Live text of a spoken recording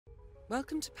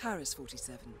Welcome to Paris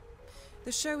 47.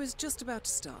 The show is just about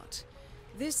to start.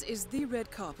 This is the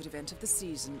red carpet event of the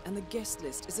season, and the guest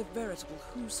list is a veritable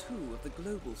who's who of the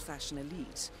global fashion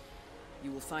elite.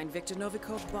 You will find Viktor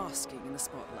basking in the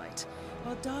spotlight,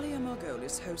 while Dalia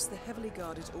hosts the heavily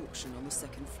guarded auction on the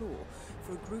second floor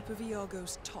for a group of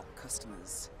Iago's top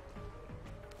customers.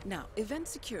 Now, event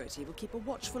security will keep a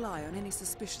watchful eye on any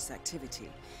suspicious activity,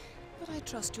 but I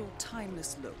trust your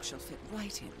timeless look shall fit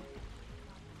right in.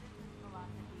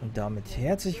 Und damit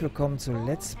herzlich willkommen zu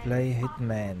Let's Play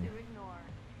Hitman.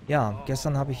 Ja,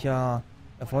 gestern habe ich ja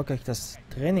erfolgreich das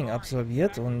Training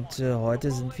absolviert und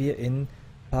heute sind wir in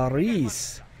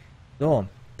Paris. So,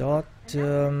 dort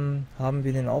haben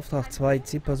wir den Auftrag, 2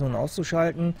 Zielpersonen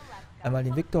auszuschalten. Einmal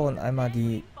den Viktor und einmal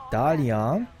die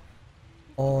Dalia.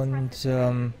 Und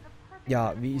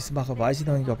ja, wie ich es mache, weiß ich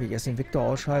noch nicht, ob ich erst den Viktor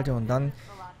ausschalte und dann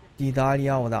die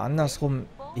Dalia oder andersrum.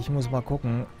 Ich muss mal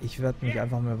gucken. Ich werde mich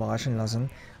einfach mal überraschen lassen.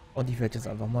 Und ich werde jetzt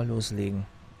einfach mal loslegen.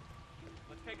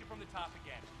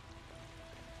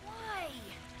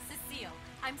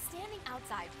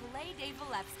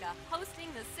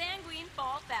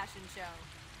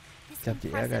 Ich glaube,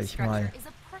 die ärgere ich mal.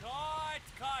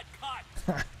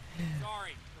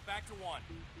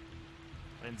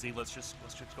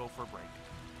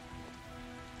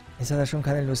 Jetzt hat er schon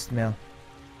keine Lust mehr.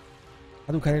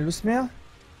 Hast du keine Lust mehr?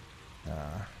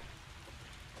 Ja.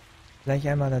 Gleich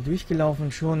einmal da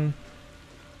durchgelaufen, schon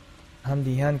haben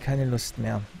die Herren keine Lust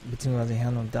mehr. Beziehungsweise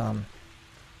Herren und Damen.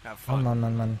 Oh Mann,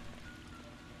 Mann, Mann.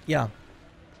 Ja,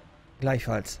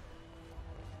 gleichfalls.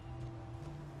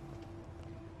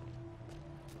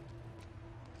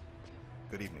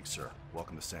 Good evening, sir.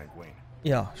 Welcome to Sanguine.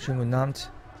 Ja, schönen guten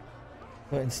Abend.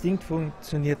 So, Instinkt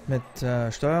funktioniert mit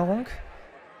Steuerung.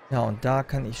 Ja, und da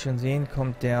kann ich schon sehen,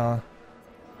 kommt der...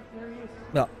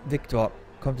 Ja, Viktor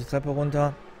kommt die Treppe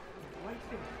runter.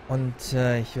 Und ich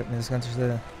werde mir das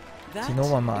ganze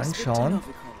Zinnober mal anschauen.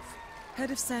 Head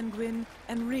of Sanguine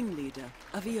and ringleader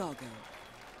of Iago.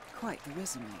 Quite the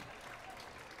resume.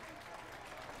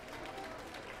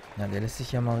 Ja, der lässt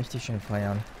sich ja mal richtig schön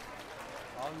feiern.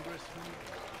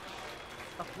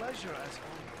 A pleasure as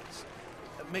always.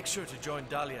 Make sure to join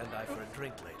Dalia and I for a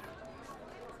drink later.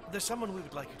 There's someone we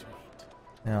would like you to meet.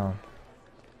 Ja.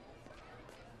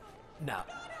 Now,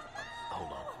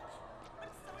 hold on.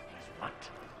 What?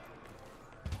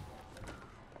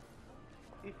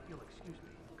 If you'll excuse me,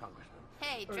 Congressman.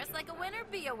 Hey, dress like a winner,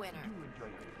 be a winner.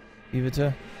 Wie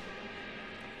bitte?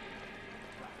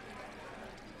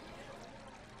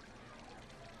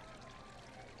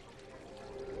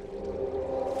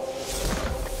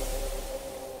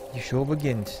 Die Show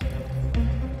beginnt.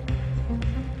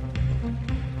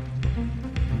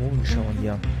 Modenschau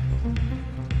hier.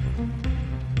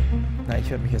 Na, ich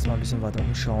werde mich jetzt mal ein bisschen weiter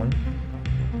umschauen.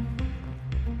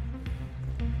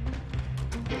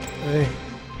 Hey,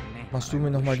 machst du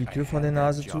mir noch mal die Tür vor der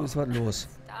Nase zu? Ist was los?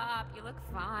 Stop, you look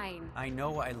fine. I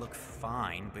know I look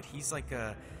fine, but he's like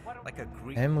a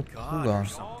Greek Helmut god Kruger. or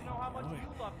something.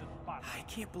 I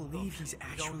can't believe he's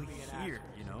actually here,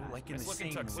 you know, like in the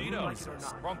same room as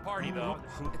us. Wrong party, though.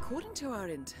 According to our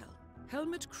intel,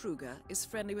 Helmut Kruger is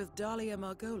friendly with Dalia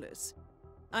Margolis.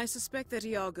 I suspect that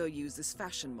Iago uses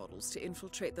fashion models to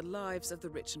infiltrate the lives of the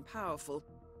rich and powerful,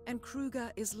 and Kruger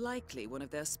is likely one of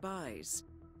their spies.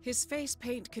 His face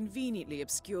paint conveniently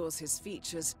obscures his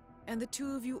features, and the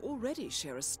two of you already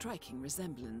share a striking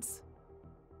resemblance.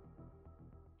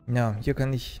 Ja, hier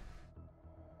kann ich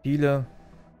viele,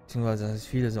 beziehungsweise das ist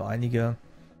viele, so einige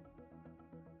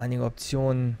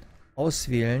Optionen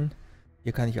auswählen.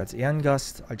 Hier kann ich als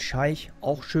Ehrengast, als Scheich,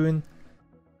 auch schön.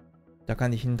 Da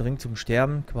kann ich einen Drink zum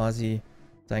Sterben, quasi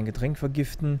sein Getränk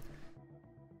vergiften.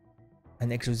 Ein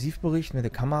Exklusivbericht mit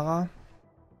der Kamera.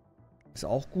 Ist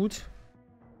auch gut.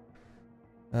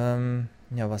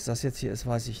 Ja, was das jetzt hier ist,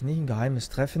 weiß ich nicht. Ein geheimes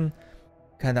Treffen.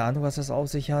 Keine Ahnung, was das auf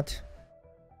sich hat.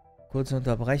 Kurze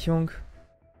Unterbrechung.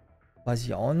 Weiß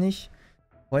ich auch nicht.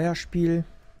 Feuerspiel.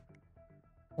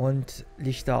 Und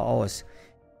Lichter aus.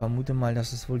 Ich vermute mal,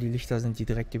 dass es wohl die Lichter sind, die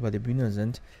direkt über der Bühne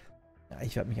sind. Ja,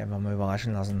 ich werde mich einfach mal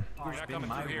überraschen lassen.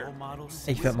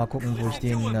 Ich werde mal gucken, wo ich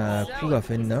den Kruger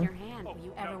finde.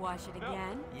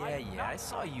 Yeah, I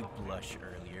saw you blush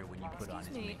earlier when you put on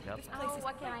his makeup. Oh,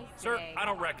 what can I say? Sir, I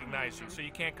don't recognize you, so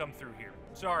you can't come through here.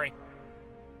 Sorry.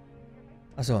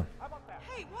 Achso.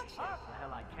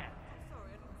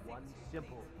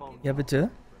 Ja,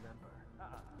 bitte?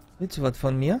 Willst du was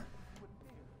von mir?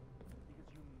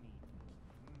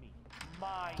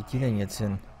 Geht hier denn jetzt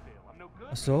hin?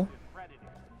 Achso.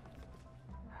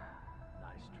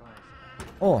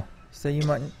 Oh, ist da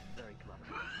jemand?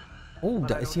 Oh,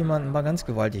 da ist jemand mal ganz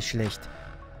gewaltig schlecht.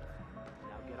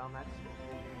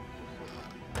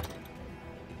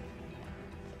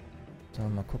 So,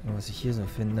 mal gucken, was ich hier so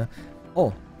finde.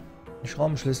 Oh, ein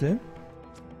Schraubenschlüssel.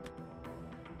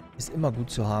 Ist immer gut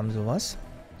zu haben, sowas.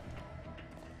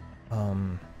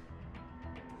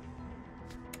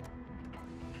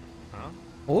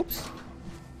 Ups.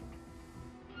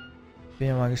 Bin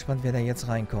ja mal gespannt, wer da jetzt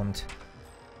reinkommt.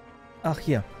 Ach,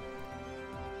 hier.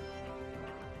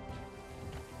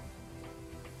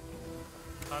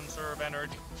 Conserve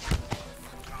energy.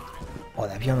 Oh,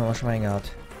 da hab ich auch noch mal Schwein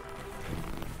gehabt.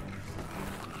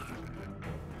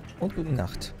 Und gute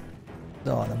Nacht.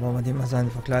 So, dann wollen wir dem mal seine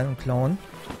Verkleidung klauen.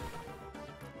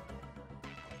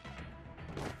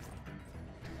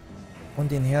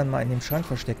 Und den Herrn mal in dem Schrank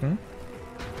verstecken.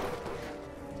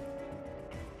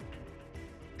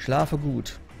 Schlafe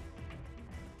gut.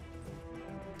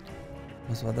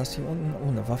 Was war das hier unten? Oh,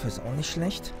 eine Waffe ist auch nicht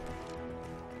schlecht.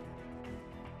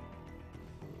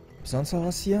 Sonst noch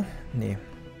was hier? Nee.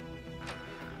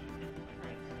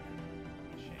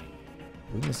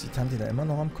 Drüben ist die Tante da immer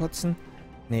noch am Kotzen.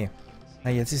 Nee. Na,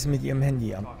 jetzt ist sie mit ihrem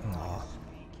Handy am... Oh.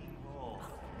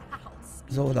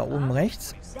 So, da oben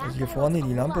rechts. Hier vorne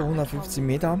die Lampe, 115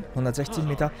 Meter, 116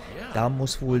 Meter. Da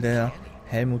muss wohl der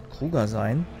Helmut Kruger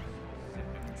sein.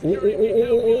 Oh, oh, oh,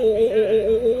 oh, oh, oh,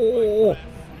 oh, oh.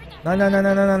 Nein, nein, nein,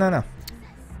 nein, nein, nein, nein.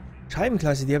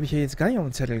 Scheibenklasse, die habe ich hier jetzt gar nicht auf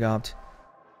dem Zettel gehabt.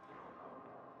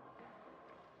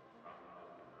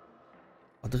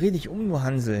 Oh, dreh dich um, du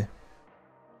Hansel.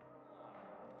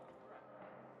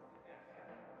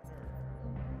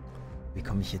 Wie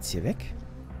komme ich jetzt hier weg?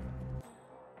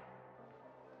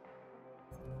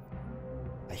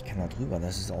 Ich kann da drüber,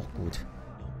 das ist auch gut.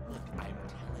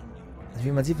 Also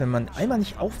wie man sieht, wenn man einmal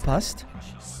nicht aufpasst...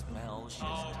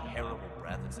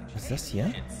 Was ist das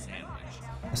hier?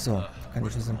 Achso, kann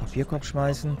ich für so einen Papierkorb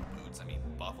schmeißen.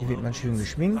 Hier wird man schön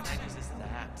geschminkt.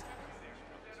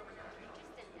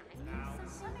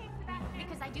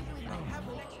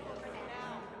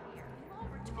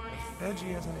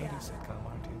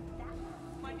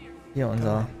 Hier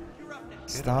unser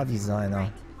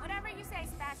Star-Designer.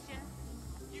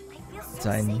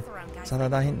 Was hat er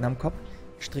da hinten am Kopf?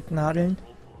 Stricknadeln?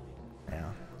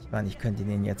 Ja, ich meine, ich könnte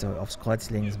den jetzt aufs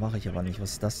Kreuz legen, das mache ich aber nicht.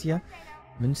 Was ist das hier?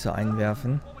 Münze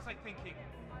einwerfen.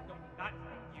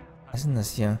 Was ist denn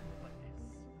das hier?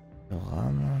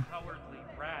 Diorama.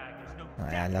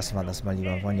 Naja, lassen wir das mal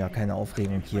lieber. Wir wollen ja keine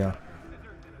Aufregung hier.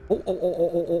 Oh, oh, oh,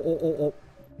 oh, oh, oh, oh, oh, oh.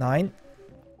 Nein.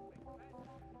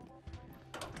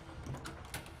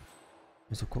 Ich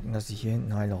muss so gucken, dass ich hier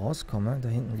hinten heile rauskomme. Da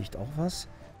hinten liegt auch was.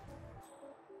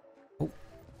 Oh,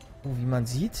 wie man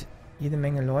sieht, jede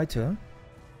Menge Leute.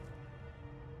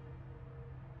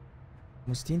 Ich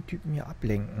muss den Typen hier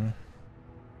ablenken.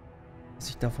 Dass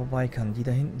ich da vorbei kann. Die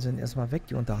da hinten sind erstmal weg,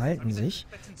 die unterhalten sich.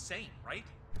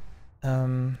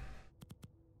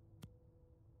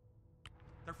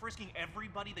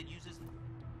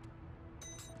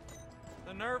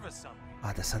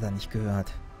 Ah, das hat er nicht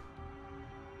gehört.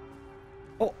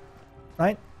 Oh,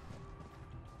 nein.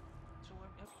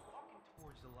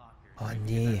 Oh,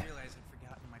 nee.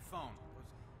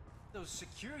 Those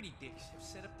security dicks have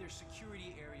set up their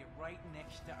security area right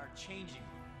next to our changing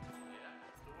room.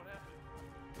 So what happened?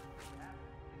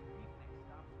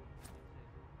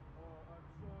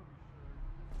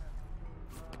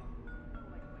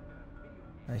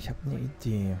 Ich habe eine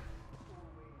Idee.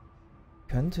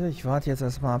 Ich warte jetzt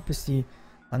erstmal ab, bis die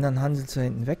anderen Handels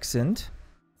hinten weg sind.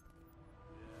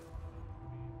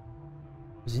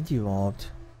 Wo sind die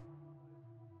überhaupt?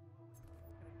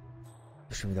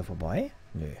 Ist schon wieder vorbei?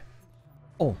 Nö.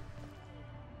 Oh.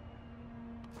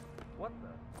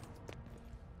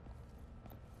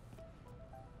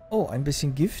 Oh, ein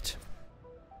bisschen Gift.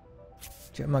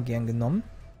 Ich habe immer gern genommen.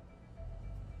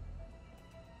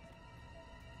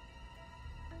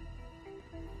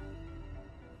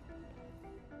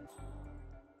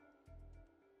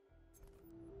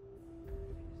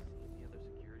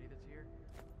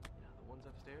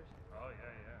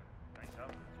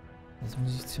 Das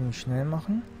muss ich ziemlich schnell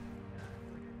machen.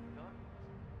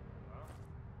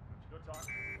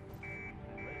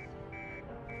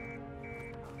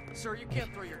 Sir, you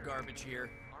can't throw your garbage here.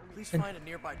 Please find a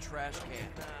nearby trash can.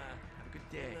 Have a good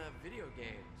day. Video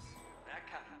games. That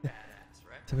kind of badass,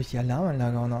 right? Jetzt habe ich die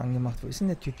Alarmanlage auch noch angemacht. Wo ist denn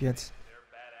der Typ jetzt?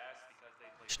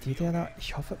 Steht er da?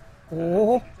 Ich hoffe...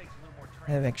 Oh!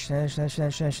 Schnell weg. Schnell, schnell,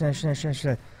 schnell, schnell, schnell, schnell, schnell,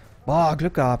 schnell. Boah,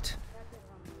 Glück gehabt.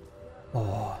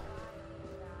 Oh.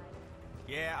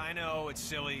 Yeah, I know it's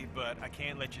silly, but I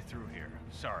can't let you through here.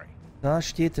 Sorry. Da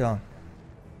steht er.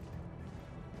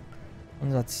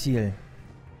 Unser Ziel.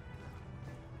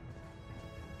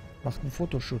 Macht ein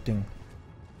Fotoshooting.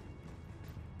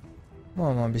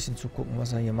 Wollen wir mal ein bisschen zugucken,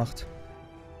 was er hier macht.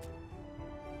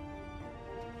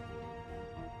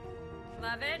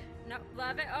 Love it? No,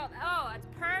 love it? Oh, it's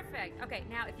perfect. Okay,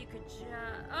 now if you could just...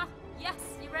 Oh, yes,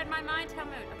 you read my mind,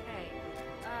 Helmut. Okay.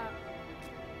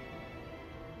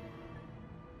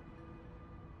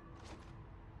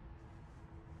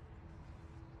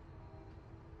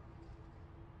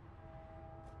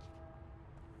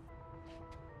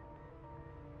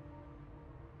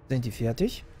 Sind die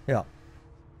fertig? Ja.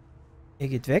 Ihr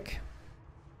geht weg.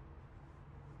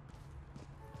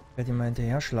 Ich werde ihn mal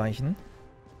hinterher schleichen.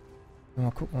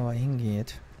 Mal gucken, wo er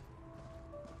hingeht.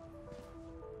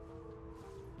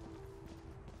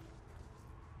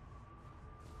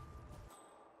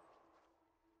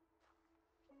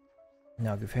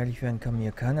 Ja, gefährlich werden kann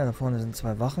mir keiner. Da vorne sind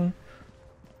 2 Wachen.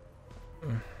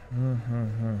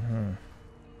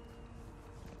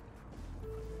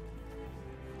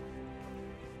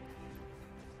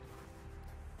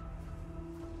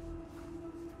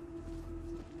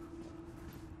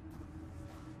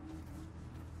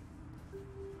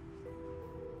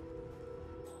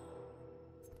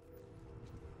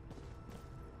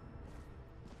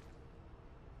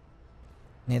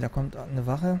 Ne, da kommt eine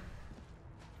Wache.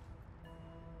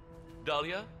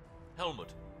 Dalia?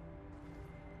 Helmut?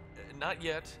 Not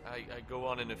yet. I go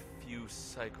on in a few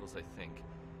cycles, I think.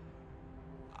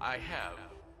 I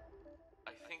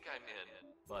think I'm in,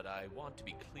 but I want to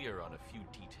be clear on a few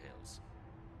details.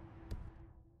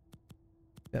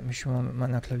 Ich werde mich schon mal mit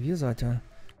meiner Klavierseite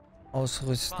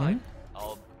ausrüsten. Fine.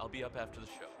 I'll be up after the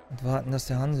show. Und warten, dass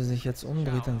der Hanse sich jetzt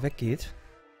umdreht und weggeht.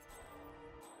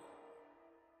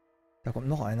 Da kommt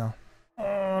noch einer.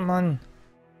 Oh Mann.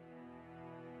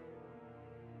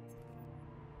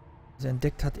 Also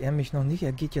entdeckt hat er mich noch nicht.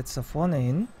 Er geht jetzt da vorne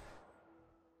hin.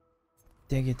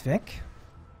 Der geht weg.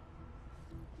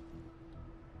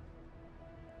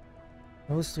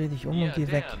 Los, dreh dich um und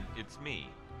geh weg. It's me.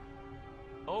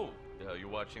 Oh,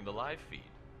 you're watching the live feed.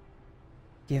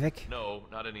 Geh weg. No,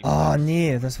 not any. Oh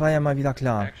nee, das war ja mal wieder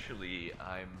klar. Actually,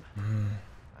 I'm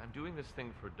doing this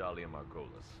thing for Dalia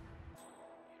Margolis.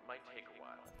 It might take a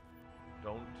while.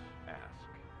 Don't ask.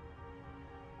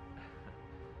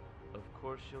 Of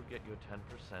course you'll get your 10%,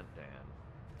 Dan.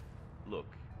 Look,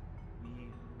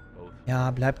 we both.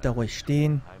 Ja, bleib da ruhig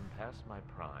stehen. I'm past my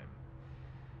prime.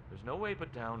 There's no way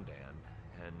but down, Dan,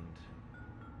 and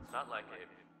it's not like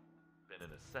I've been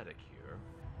an ascetic here.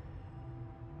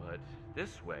 But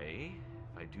this way,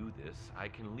 if I do this, I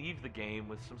can leave the game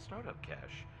with some startup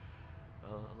cash.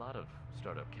 A lot of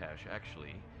startup cash,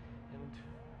 actually, and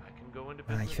I can go into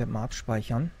business. Ich werde mal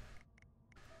abspeichern.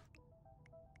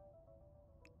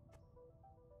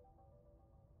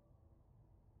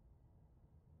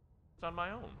 On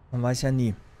my own. Man weiß ja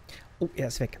nie. Oh, er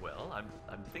ist weg. Well,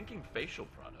 I'm thinking facial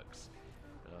products.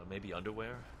 Maybe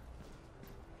underwear.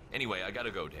 Anyway, I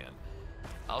gotta go, Dan.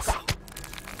 I'll see.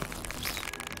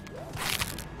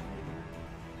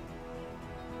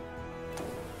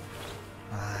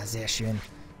 Ah, sehr schön.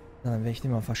 Dann werde ich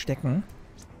den mal verstecken.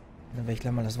 Dann werde ich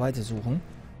gleich mal das Weite suchen.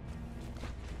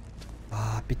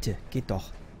 Ah, bitte, geht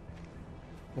doch.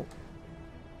 Oh.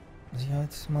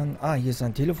 Sicherheitsmann. Ah, hier ist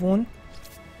ein Telefon.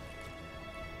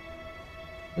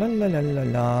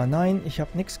 Lalalala. Nein, ich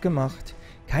habe nichts gemacht.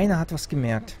 Keiner hat was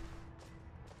gemerkt.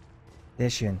 Sehr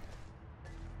schön.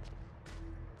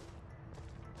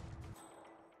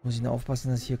 Muss ich nur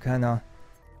aufpassen, dass hier keiner...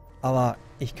 Aber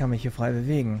ich kann mich hier frei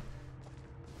bewegen.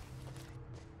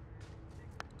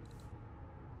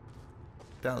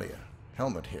 Dalia,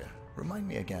 Helmut here. Remind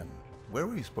me again, where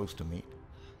were you supposed to meet?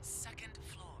 Second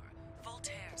floor,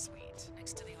 Voltaire Suite,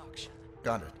 next to the auction.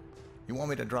 Got it. You want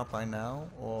me to drop by now,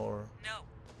 or...? No,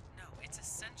 it's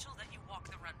essential that you walk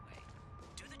the runway.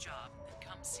 Do the job, and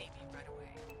come see me right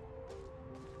away.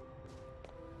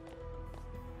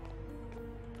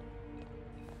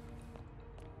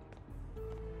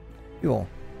 Jo.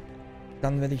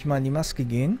 Dann werde ich mal in die Maske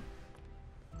gehen.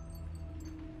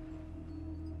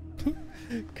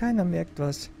 Keiner merkt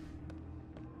was.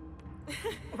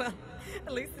 Well,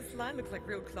 at least this line looks like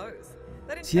real clothes.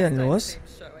 Was ist hier denn los?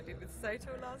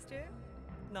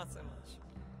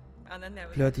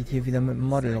 Flirtet hier wieder mit dem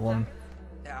Model rum.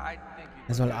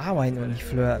 Er soll arbeiten und nicht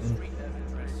flirten.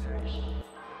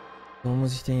 Wo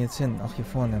muss ich denn jetzt hin? Ach, hier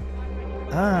vorne.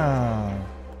 Ah.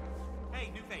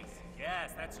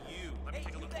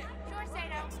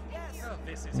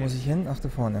 Wo muss ich hin? Ach, da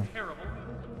vorne.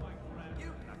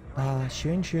 Ah,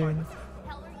 schön, schön.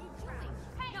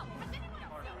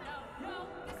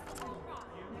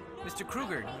 Mr.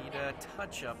 Kruger, need a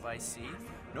touch-up, I see.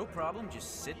 No problem,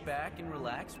 just sit back and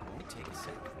relax. We'll take a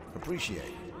sec.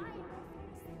 Appreciate.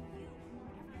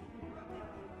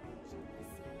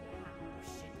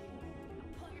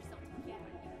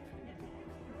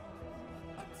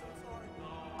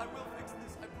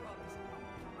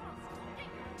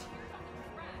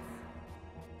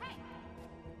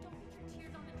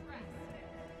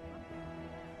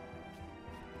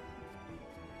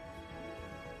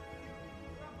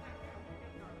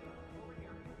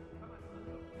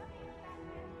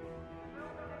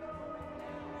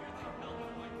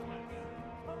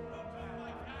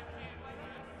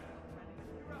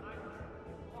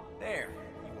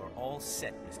 all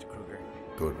set, Mr. Kruger.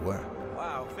 Good work.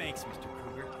 Wow, thanks, Mr.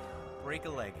 Kruger. Break a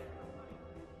leg.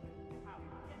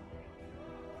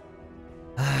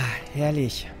 Ah,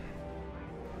 herrlich.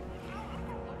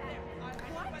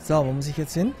 So, wo muss ich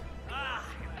jetzt hin?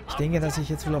 Ich denke, dass ich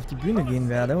jetzt wohl auf die Bühne gehen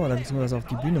werde, oder beziehungsweise auf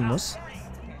die Bühne muss.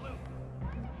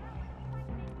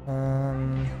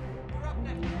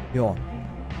 Ja.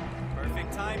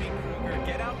 Perfect timing, Kruger.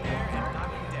 Get out there and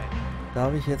knock him dead. Da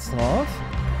habe ich jetzt drauf.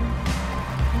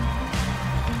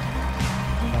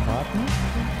 Mal warten.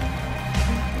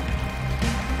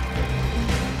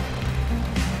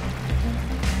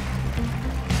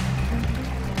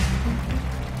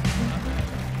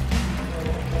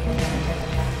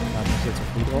 Da bin ich jetzt so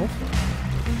früh drauf.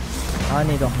 Ah,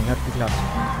 nee, doch nicht. Hat geklappt.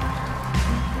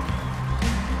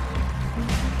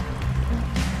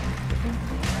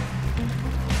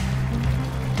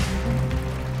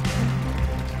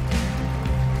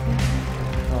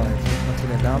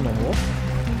 Der Dame hoch.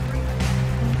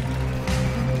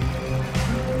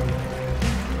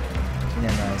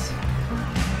 Ja, nice.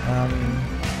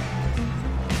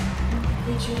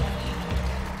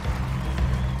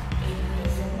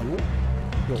 Hallo?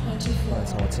 Jo,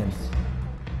 jetzt haut's hin.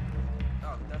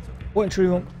 Oh,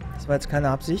 Entschuldigung. Das war jetzt keine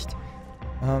Absicht.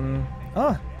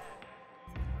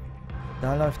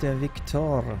 Da läuft der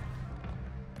Viktor.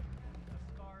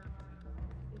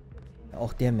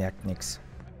 Auch der merkt nichts.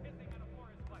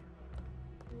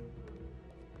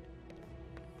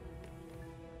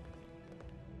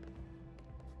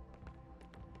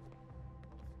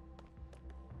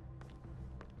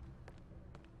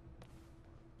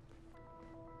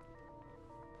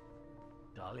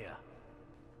 Dalia,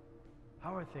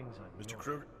 how are things on Mr.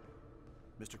 Kruger?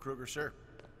 Mr. Kruger, sir.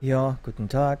 Ja, guten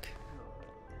Tag.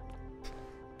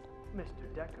 Mr.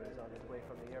 Decker is on his way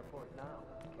from the airport now.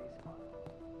 Case file.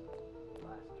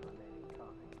 Last remaining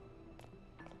copy.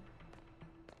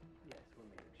 Yes, we're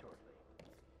meeting shortly.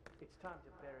 It's time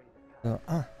to bury the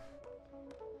So,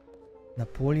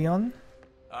 Napoleon.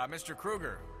 Mr.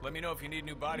 Kruger, let me know if you need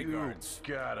new bodyguards.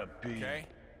 You gotta be. Okay?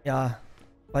 Ja,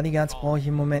 Bodyguards brauche ich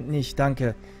im Moment nicht,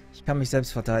 danke. Ich kann mich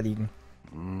selbst verteidigen.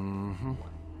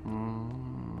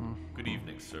 Good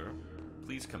evening, sir.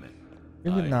 Please come in.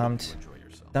 Ja, guten Abend. Enjoy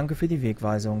yourself. Danke für die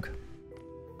Wegweisung.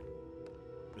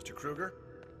 Mr. Kruger?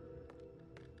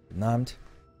 Guten Abend.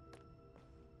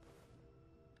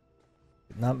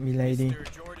 Guten Abend, milady.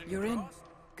 You're in.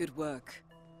 Good work.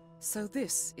 So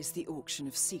this is the auction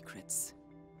of secrets.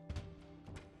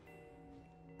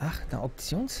 Ach, eine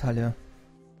Auktionshalle.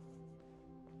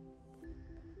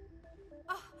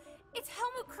 It's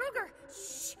Helmut Kruger.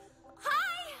 Shh.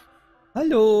 Hi.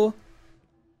 Hallo.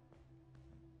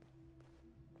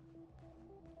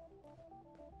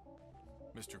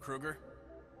 Mr. Kruger?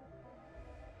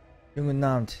 Guten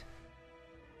Abend.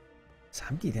 Was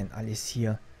haben die denn alles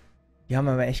hier? Die haben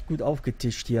aber echt gut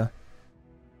aufgetischt hier.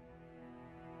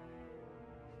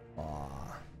 Oh.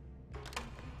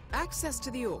 Access to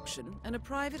the auction and a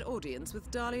private audience with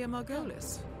Dalia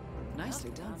Margolis.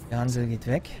 Nicely done. Der Hansel geht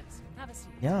weg. Have a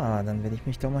seat. Ja, dann werde ich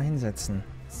mich doch mal hinsetzen.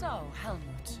 So,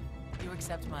 Helmut, you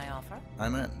accept my offer?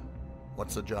 I'm in.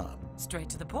 What's the job? Straight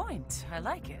to the point. I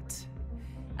like it.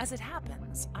 As it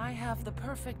happens, I have the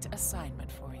perfect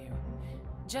assignment for you.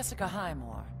 Jessica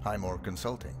Highmore. Highmore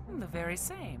Consulting. The very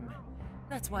same.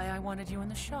 That's why I wanted you in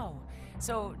the show,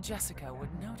 so Jessica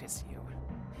would notice you.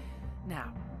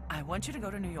 Now, I want you to go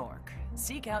to New York,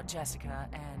 seek out Jessica,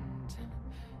 and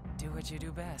do what you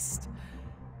do best.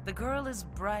 The girl is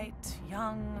bright,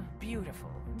 young,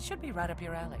 beautiful. Should be right up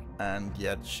your alley. And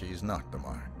yet she's not the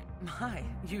mark. My,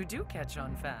 you do catch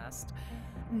on fast.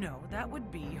 No, that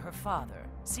would be her father,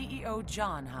 CEO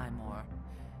John Highmore.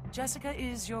 Jessica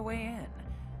is your way in.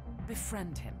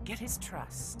 Befriend him, get his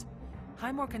trust.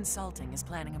 Highmore Consulting is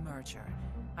planning a merger.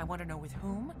 I want to know with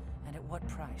whom and at what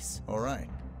price. All right.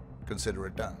 Consider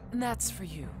it done. And that's for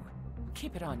you.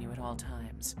 Keep it on you at all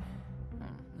times.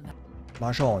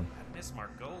 Mal schauen. Miss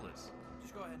Margolis.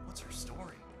 Just go ahead. What's her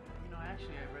story? You know,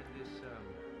 actually, I read this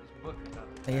book about.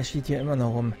 Er steht hier immer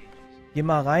noch rum. Geh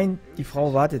mal rein, die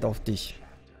Frau wartet auf dich.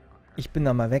 Ich bin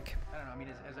da mal weg. I don't know. I mean,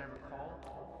 as I recall,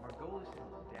 Margolis'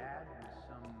 dad was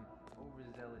some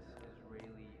overzealous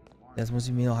Israeli. Jetzt muss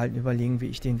ich mir noch halt überlegen, wie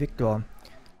ich den Viktor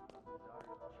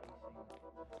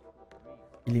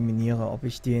eliminiere. Ob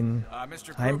ich den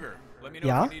Mr. Heim... Kruger, let me know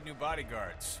Ja? if you need new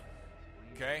bodyguards.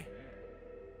 Okay?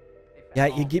 Ja,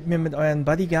 ihr gebt mir mit euren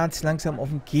Bodyguards langsam auf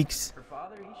den Keks. Her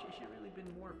father, she should really been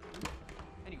more.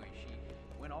 Anyway, she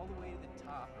went all the way to the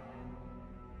top, and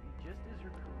just as her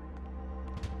career.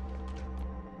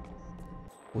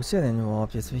 Wo ist er denn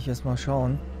überhaupt? Jetzt will ich erst mal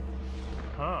schauen.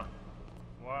 Huh.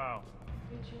 Wow.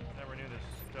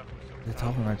 Wir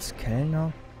tauchen als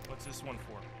Kellner. What's this one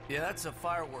for? Yeah, that's a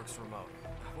fireworks remote.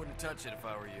 I wouldn't touch it if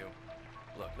I were you.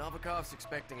 Look, Novikov's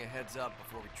expecting a heads up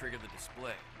before we trigger the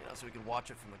display, you know, so we can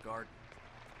watch it from the garden.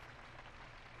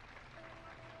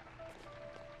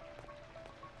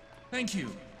 Thank you.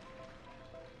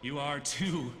 You are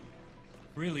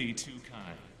really too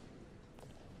kind.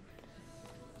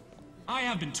 I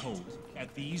have been told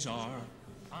that these are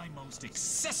my most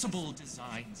accessible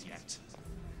designs yet.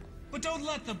 But don't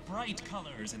let the bright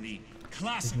colors and the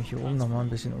classic. Ich mich hier oben noch mal ein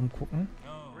bisschen umgucken.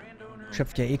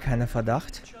 Schöpft ja eh keinen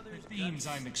Verdacht.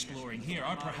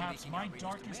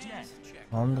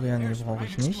 Raumdreher, nee, brauche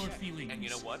ich nicht.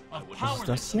 Was ist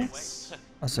das hier?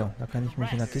 Achso, da kann ich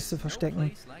mich in der Kiste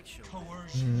verstecken.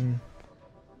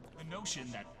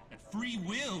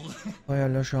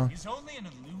 Feuerlöscher.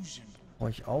 Brauche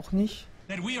ich auch nicht.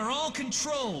 That we are all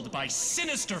controlled by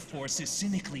sinister forces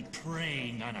cynically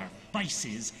preying on our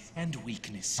vices and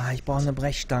weaknesses. Ah, ich brauche eine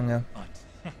Brechstange.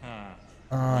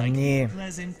 Ah, nee.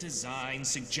 Könnte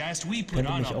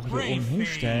mich auch hier oben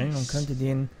hinstellen und könnte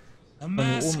den von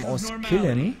hier oben aus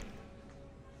killen.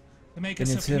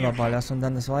 Den Silberballast und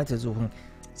dann das Weite suchen.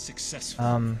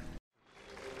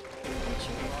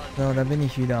 So, da bin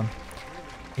ich wieder.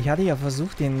 Ich hatte ja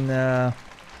versucht, den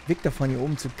Viktor von hier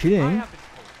oben zu killen.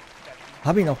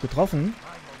 Habe ihn auch getroffen,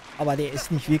 aber der ist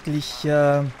nicht wirklich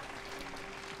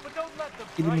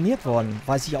eliminiert worden.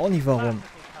 Weiß ich auch nicht warum.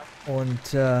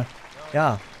 Und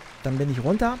ja, dann bin ich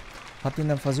runter, habe den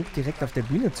dann versucht direkt auf der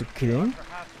Bühne zu killen,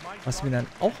 was mir dann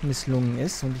auch misslungen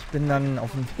ist. Und ich bin dann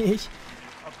auf dem Weg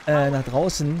nach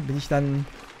draußen, bin ich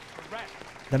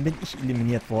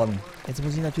eliminiert worden. Jetzt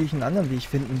muss ich natürlich einen anderen Weg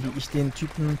finden, wie ich den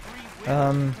Typen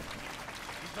am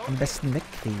besten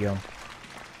wegkriege.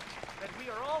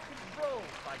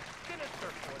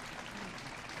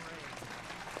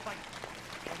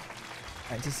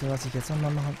 Einzige, was ich jetzt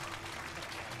nochmal machen.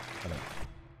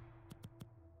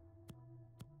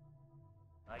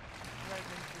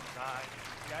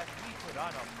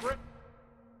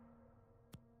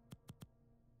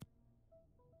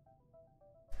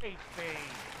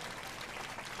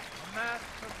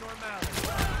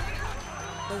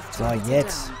 So,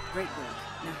 jetzt.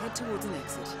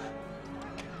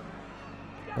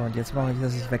 So, und jetzt mache ich,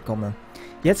 dass ich wegkomme.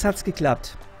 Jetzt hat's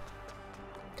geklappt.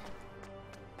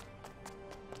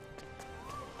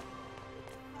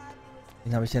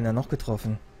 Wen habe ich denn da noch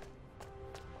getroffen?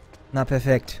 Na,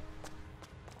 perfekt.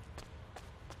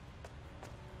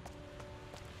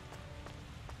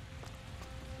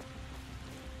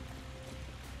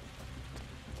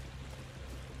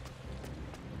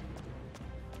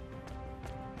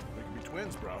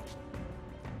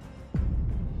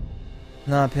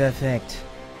 Na, perfekt.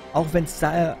 Auch wenn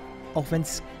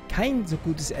es kein so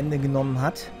gutes Ende genommen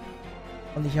hat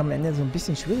und ich am Ende so ein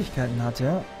bisschen Schwierigkeiten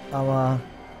hatte, aber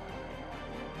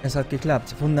es hat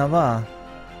geklappt. Wunderbar.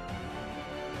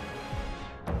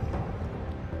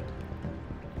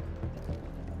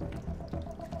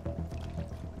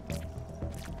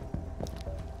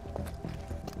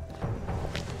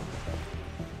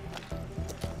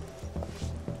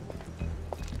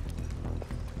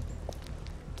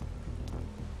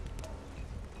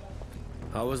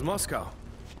 How was Moscow?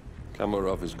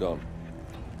 Kamarov is gone.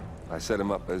 I set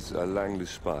him up as a Langley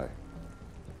spy.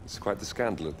 It's quite the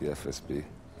scandal at the FSB.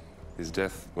 His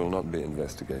death will not be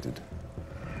investigated.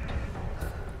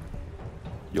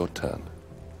 Your turn.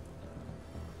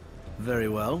 Very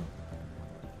well.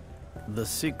 The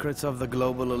secrets of the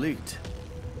global elite.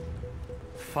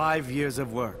 5 years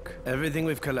of work. Everything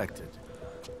we've collected.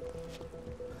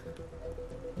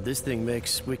 This thing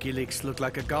makes WikiLeaks look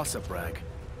like a gossip rag.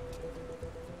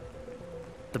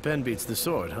 The pen beats the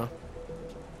sword, huh?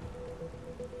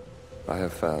 I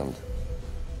have found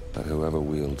that whoever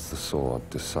wields the sword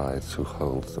decides who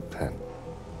holds the pen.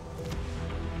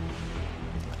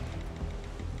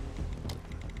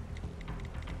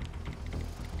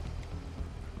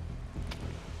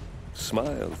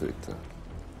 Smile, Victor.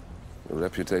 Your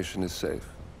reputation is safe.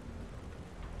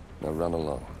 Now run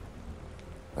along.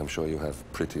 I'm sure you have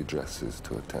pretty dresses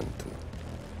to attend to.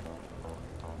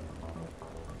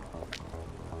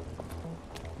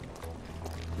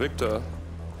 Victor,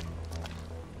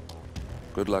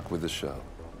 good luck with the show.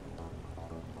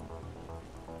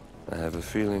 I have a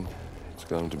feeling it's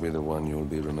going to be the one you'll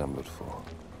be remembered for.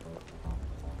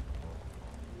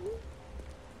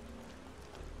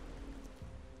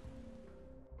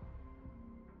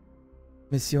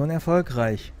 Mission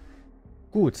erfolgreich.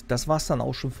 Gut, das war's dann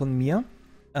auch schon von mir.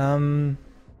 Ein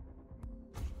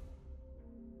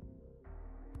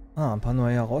paar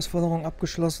neue Herausforderungen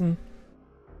abgeschlossen.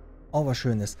 Auch was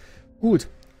Schönes. Gut,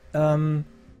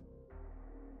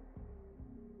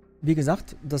 wie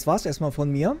gesagt, das war's erstmal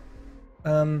von mir.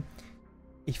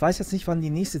 Ich weiß jetzt nicht, wann die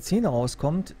nächste Szene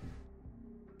rauskommt.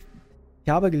 Ich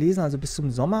habe gelesen, also bis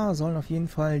zum Sommer sollen auf jeden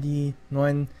Fall die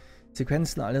neuen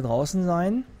Sequenzen alle draußen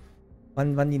sein.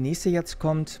 Wann die nächste jetzt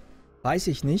kommt, weiß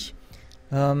ich nicht.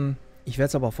 Ich werde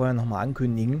es aber vorher nochmal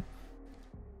ankündigen.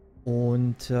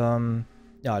 Und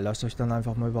ja, lasst euch dann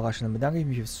einfach mal überraschen. Dann bedanke ich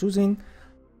mich fürs Zusehen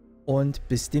und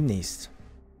bis demnächst.